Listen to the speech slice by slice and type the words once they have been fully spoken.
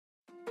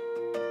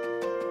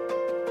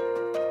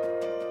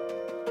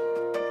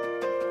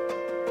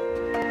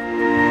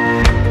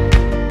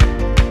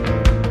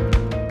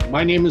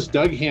My name is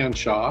Doug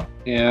Hanshaw,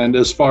 and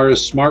as far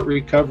as Smart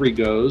Recovery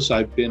goes,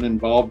 I've been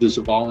involved as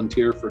a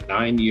volunteer for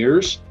 9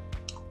 years.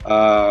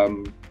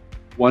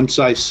 Once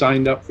I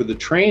signed up for the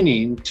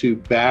training to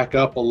back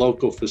up a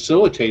local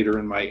facilitator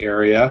in my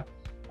area,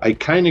 I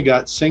kind of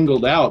got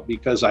singled out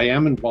because I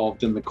am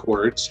involved in the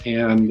courts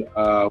and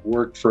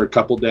worked for a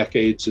couple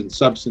decades in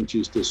substance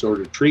use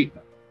disorder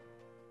treatment.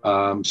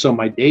 So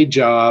my day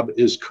job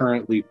is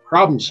currently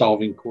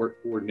problem-solving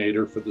court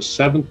coordinator for the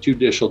 7th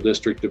Judicial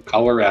District of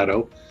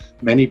Colorado.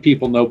 Many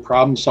people know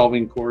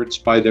problem-solving courts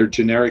by their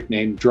generic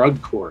name,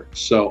 drug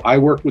courts. So I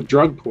work with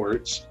drug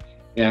courts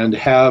and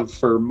have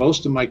for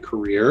most of my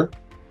career.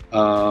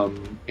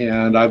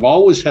 And I've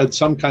always had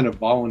some kind of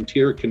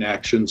volunteer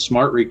connection.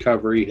 Smart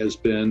Recovery has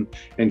been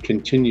and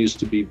continues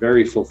to be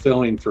very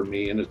fulfilling for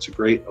me, and it's a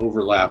great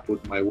overlap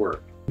with my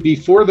work.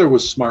 Before there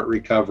was Smart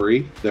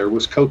Recovery, there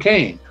was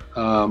cocaine.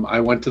 I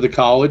went to the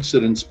college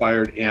that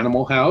inspired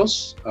Animal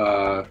House.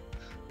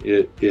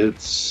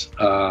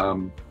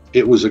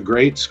 It was a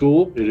great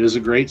school. It is a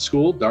great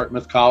school,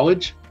 Dartmouth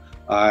College.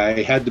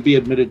 I had to be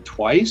admitted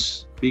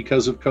twice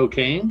because of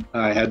cocaine.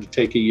 I had to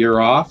take a year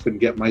off and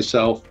get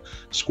myself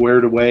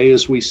squared away,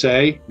 as we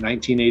say.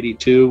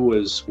 1982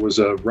 was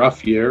a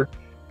rough year,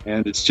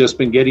 and it's just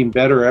been getting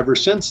better ever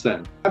since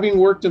then. Having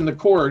worked in the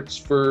courts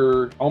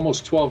for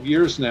almost 12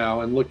 years now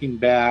and looking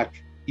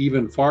back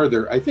even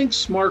farther, I think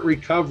Smart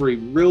Recovery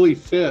really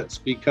fits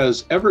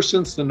because ever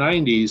since the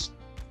 90s,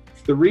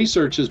 the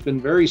research has been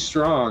very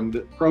strong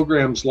that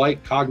programs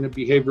like cognitive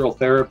behavioral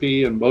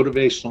therapy and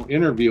motivational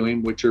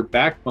interviewing, which are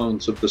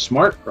backbones of the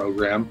SMART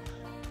program,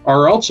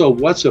 are also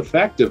what's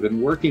effective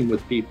in working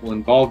with people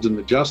involved in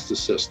the justice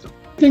system.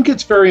 I think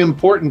it's very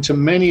important to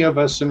many of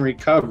us in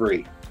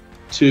recovery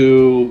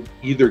to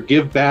either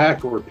give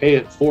back or pay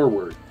it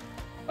forward.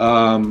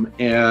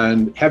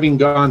 And having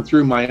gone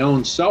through my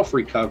own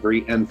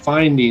self-recovery and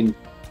finding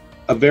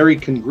a very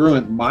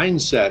congruent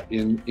mindset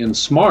in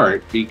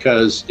SMART,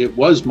 because it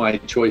was my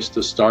choice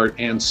to start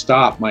and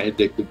stop my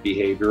addictive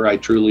behavior. I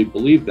truly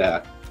believe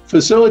that.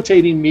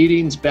 Facilitating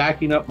meetings,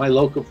 backing up my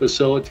local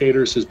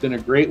facilitators has been a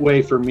great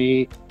way for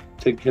me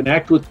to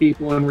connect with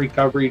people in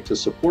recovery, to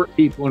support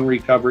people in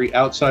recovery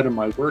outside of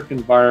my work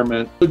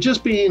environment. So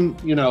just being,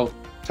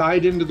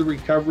 tied into the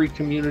recovery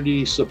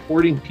community,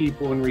 supporting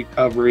people in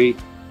recovery.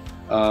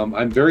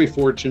 I'm very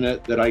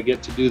fortunate that I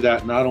get to do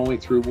that not only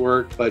through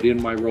work, but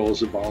in my role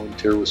as a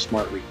volunteer with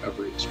Smart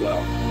Recovery as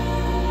well.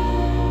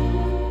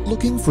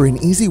 Looking for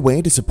an easy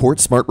way to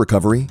support Smart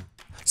Recovery?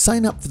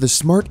 Sign up for the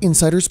Smart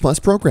Insiders Plus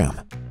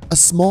program. A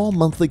small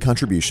monthly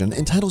contribution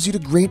entitles you to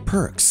great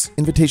perks,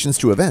 invitations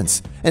to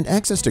events, and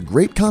access to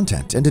great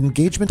content and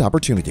engagement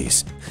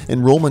opportunities.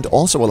 Enrollment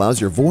also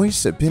allows your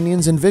voice,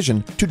 opinions, and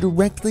vision to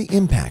directly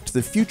impact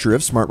the future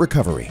of Smart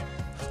Recovery.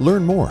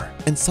 Learn more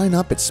and sign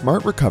up at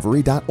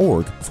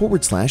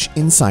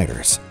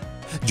smartrecovery.org/insiders.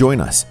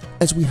 Join us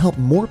as we help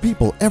more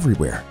people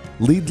everywhere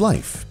lead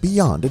life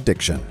beyond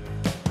addiction.